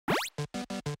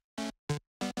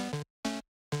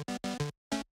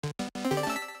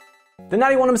The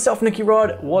natty one himself, Nicky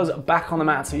Rod, was back on the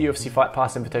mats at UFC Fight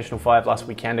Pass Invitational 5 last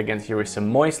weekend against Yuri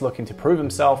Simoes, looking to prove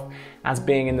himself as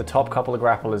being in the top couple of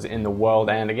grapplers in the world,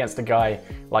 and against a guy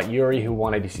like Yuri who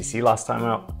won ADCC last time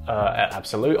out at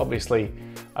Absolute. Obviously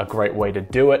a great way to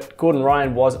do it. Gordon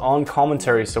Ryan was on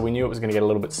commentary, so we knew it was going to get a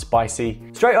little bit spicy.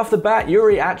 Straight off the bat,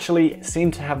 Yuri actually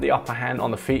seemed to have the upper hand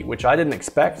on the feet, which I didn't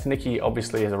expect. Nicky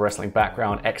obviously has a wrestling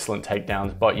background, excellent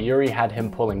takedowns, but Yuri had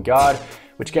him pulling guard,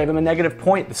 which gave him a negative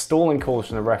point. The stalling calls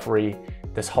from the referee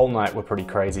this whole night were pretty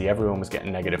crazy. Everyone was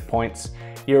getting negative points.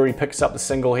 Yuri picks up the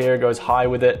single here, goes high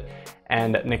with it,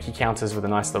 and Nicky counters with a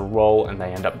nice little roll, and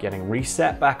they end up getting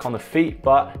reset back on the feet,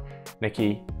 but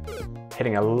Nicky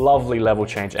hitting a lovely level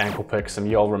change ankle pick, some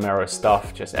Yoel Romero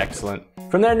stuff, just excellent.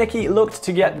 From there, Nicky looked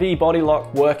to get the body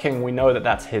lock working. We know that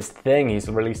that's his thing. He's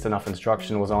released enough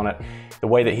instructionals on it. The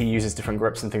way that he uses different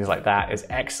grips and things like that is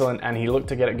excellent, and he looked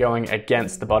to get it going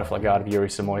against the butterfly guard of Yuri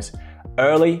Simoes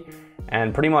early,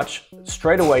 and pretty much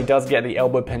straight away does get the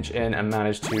elbow pinch in and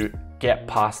managed to get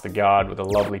past the guard with a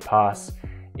lovely pass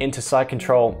into side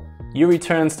control. Yuri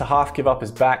turns to half give up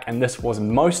his back, and this was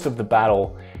most of the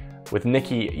battle, with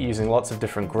Nicky using lots of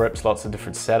different grips, lots of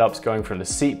different setups, going from the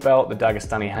seatbelt, the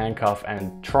Dagestani handcuff,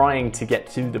 and trying to get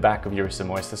to the back of Yuri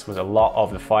Simoes. This was a lot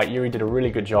of the fight. Yuri did a really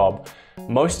good job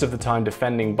most of the time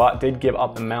defending, but did give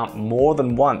up the mount more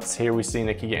than once. Here we see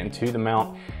Nicky getting to the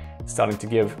mount, starting to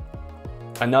give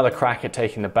another crack at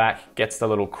taking the back, gets the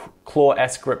little claw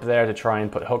S grip there to try and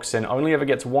put hooks in, only ever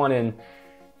gets one in,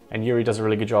 and Yuri does a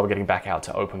really good job of getting back out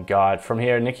to open guard. From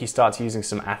here, Nicky starts using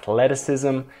some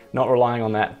athleticism, not relying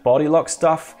on that body lock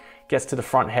stuff, gets to the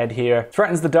front head here,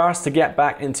 threatens the Dars to get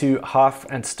back into half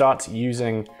and starts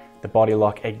using the body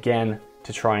lock again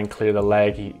to try and clear the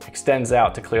leg. He extends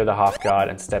out to clear the half guard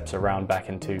and steps around back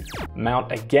into mount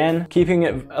again, keeping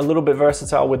it a little bit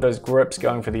versatile with those grips,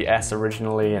 going for the S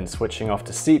originally and switching off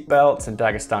to seat belts and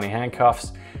Dagestani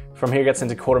handcuffs. From here, gets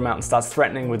into quarter mount and starts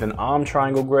threatening with an arm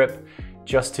triangle grip,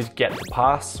 just to get the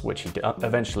pass, which he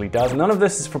eventually does. None of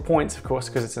this is for points, of course,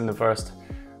 because it's in the first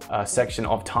section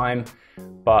of time,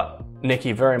 but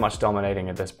Nicky very much dominating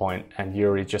at this point, and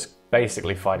Yuri just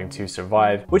basically fighting to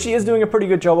survive, which he is doing a pretty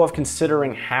good job of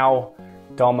considering how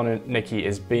dominant Nicky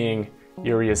is being.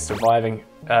 Yuri is surviving.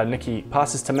 Nicky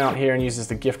passes to mount here and uses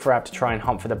the gift wrap to try and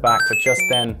hump for the back, but just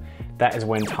then, that is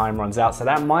when time runs out. So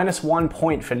that -1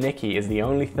 point for Nicky is the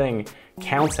only thing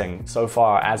counting so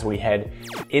far as we head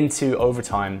into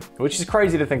overtime, which is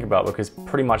crazy to think about because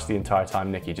pretty much the entire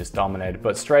time Nicky just dominated.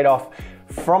 But straight off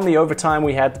from the overtime,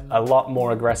 we had a lot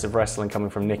more aggressive wrestling coming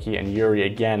from Nicky, and Yuri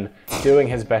again doing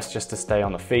his best just to stay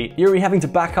on the feet. Yuri having to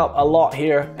back up a lot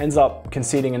here, ends up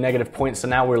conceding a negative point, so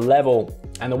now we're level.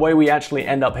 And the way we actually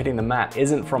end up hitting the mat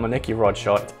isn't from a Nicky Rod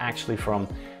shot, it's actually from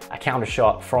a counter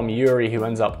shot from Yuri, who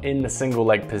ends up in the single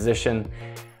leg position.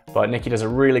 But Nicky does a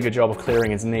really good job of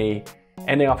clearing his knee,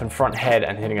 ending up in front head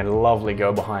and hitting a lovely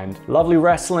go behind. Lovely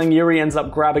wrestling. Yuri ends up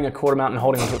grabbing a quarter mount and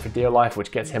holding onto it for dear life,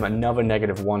 which gets him another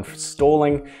 -1 for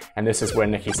stalling. And this is where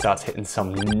Nicky starts hitting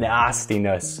some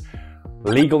nastiness,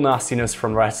 legal nastiness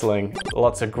from wrestling.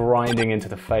 Lots of grinding into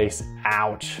the face.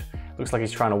 Ouch. Looks like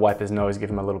he's trying to wipe his nose, give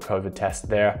him a little COVID test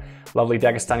there. Lovely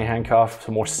Dagestani handcuff,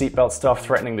 some more seatbelt stuff,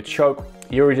 threatening the choke.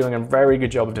 Yuri doing a very good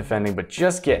job of defending, but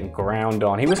just getting ground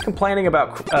on. He was complaining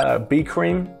about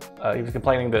B-cream. He was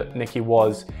complaining that Nicky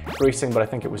was greasing, but I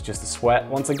think it was just the sweat.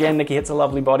 Once again, Nicky hits a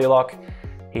lovely body lock.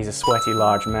 He's a sweaty,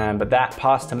 large man, but that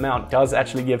pass to mount does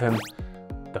actually give him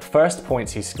the first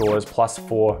points he scores,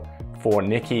 +4 for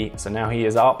Nicky. So now he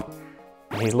is up.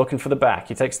 He's looking for the back.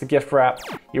 He takes the gift wrap.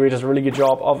 Yuri does a really good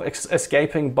job of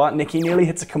escaping, but Nicky nearly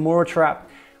hits a Kimura trap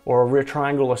or a rear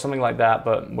triangle or something like that,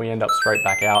 but we end up straight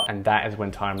back out, and that is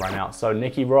when time ran out. So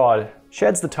Nicky Rod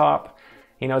sheds the tarp.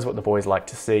 He knows what the boys like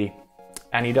to see,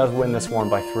 and he does win this one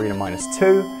by 3 to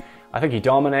 -2. I think he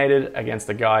dominated against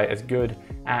a guy as good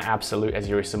at Absolute as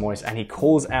Yuri Simoes, and he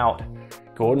calls out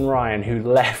Gordon Ryan, who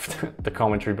left the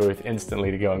commentary booth instantly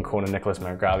to go and corner Nicholas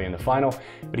Meregali in the final.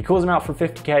 But he calls him out for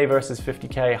 50K versus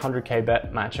 50K, 100K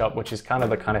bet matchup, which is kind of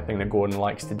the thing that Gordon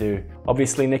likes to do.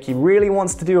 Obviously, Nicky really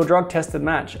wants to do a drug-tested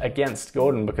match against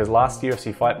Gordon, because last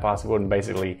UFC Fight Pass, Gordon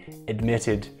basically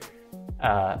admitted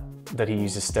that he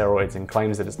uses steroids and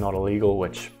claims that it's not illegal,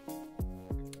 which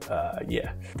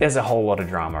yeah, there's a whole lot of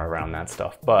drama around that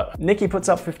stuff. But Nicky puts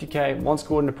up 50K, wants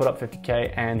Gordon to put up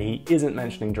 50K, and he isn't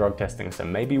mentioning drug testing, so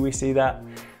maybe we see that,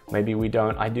 maybe we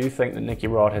don't. I do think that Nicky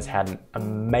Rod has had an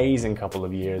amazing couple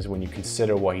of years when you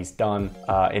consider what he's done.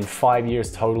 In 5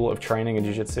 years total of training in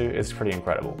Jiu-Jitsu, it's pretty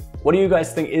incredible. What do you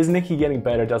guys think? Is Nicky getting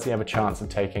better? Does he have a chance of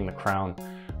taking the crown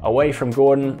away from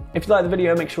Gordon. If you like the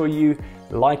video, make sure you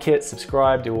like it,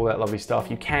 subscribe, do all that lovely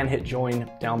stuff. You can hit join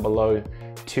down below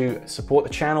to support the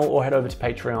channel, or head over to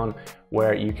Patreon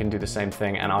where you can do the same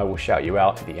thing, and I will shout you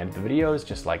out at the end of the videos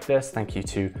just like this. Thank you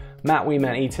to Matt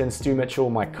Weeman Eaton, Stu Mitchell,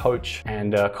 my coach,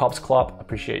 and Cops Club.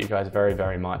 Appreciate you guys very,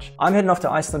 very much. I'm heading off to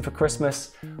Iceland for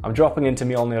Christmas. I'm dropping into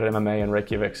Mjolnir MMA in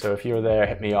Reykjavik, so if you're there,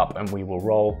 hit me up and we will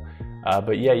roll.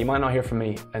 But yeah, you might not hear from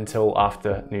me until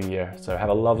after New Year. So have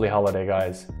a lovely holiday,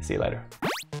 guys. See you later.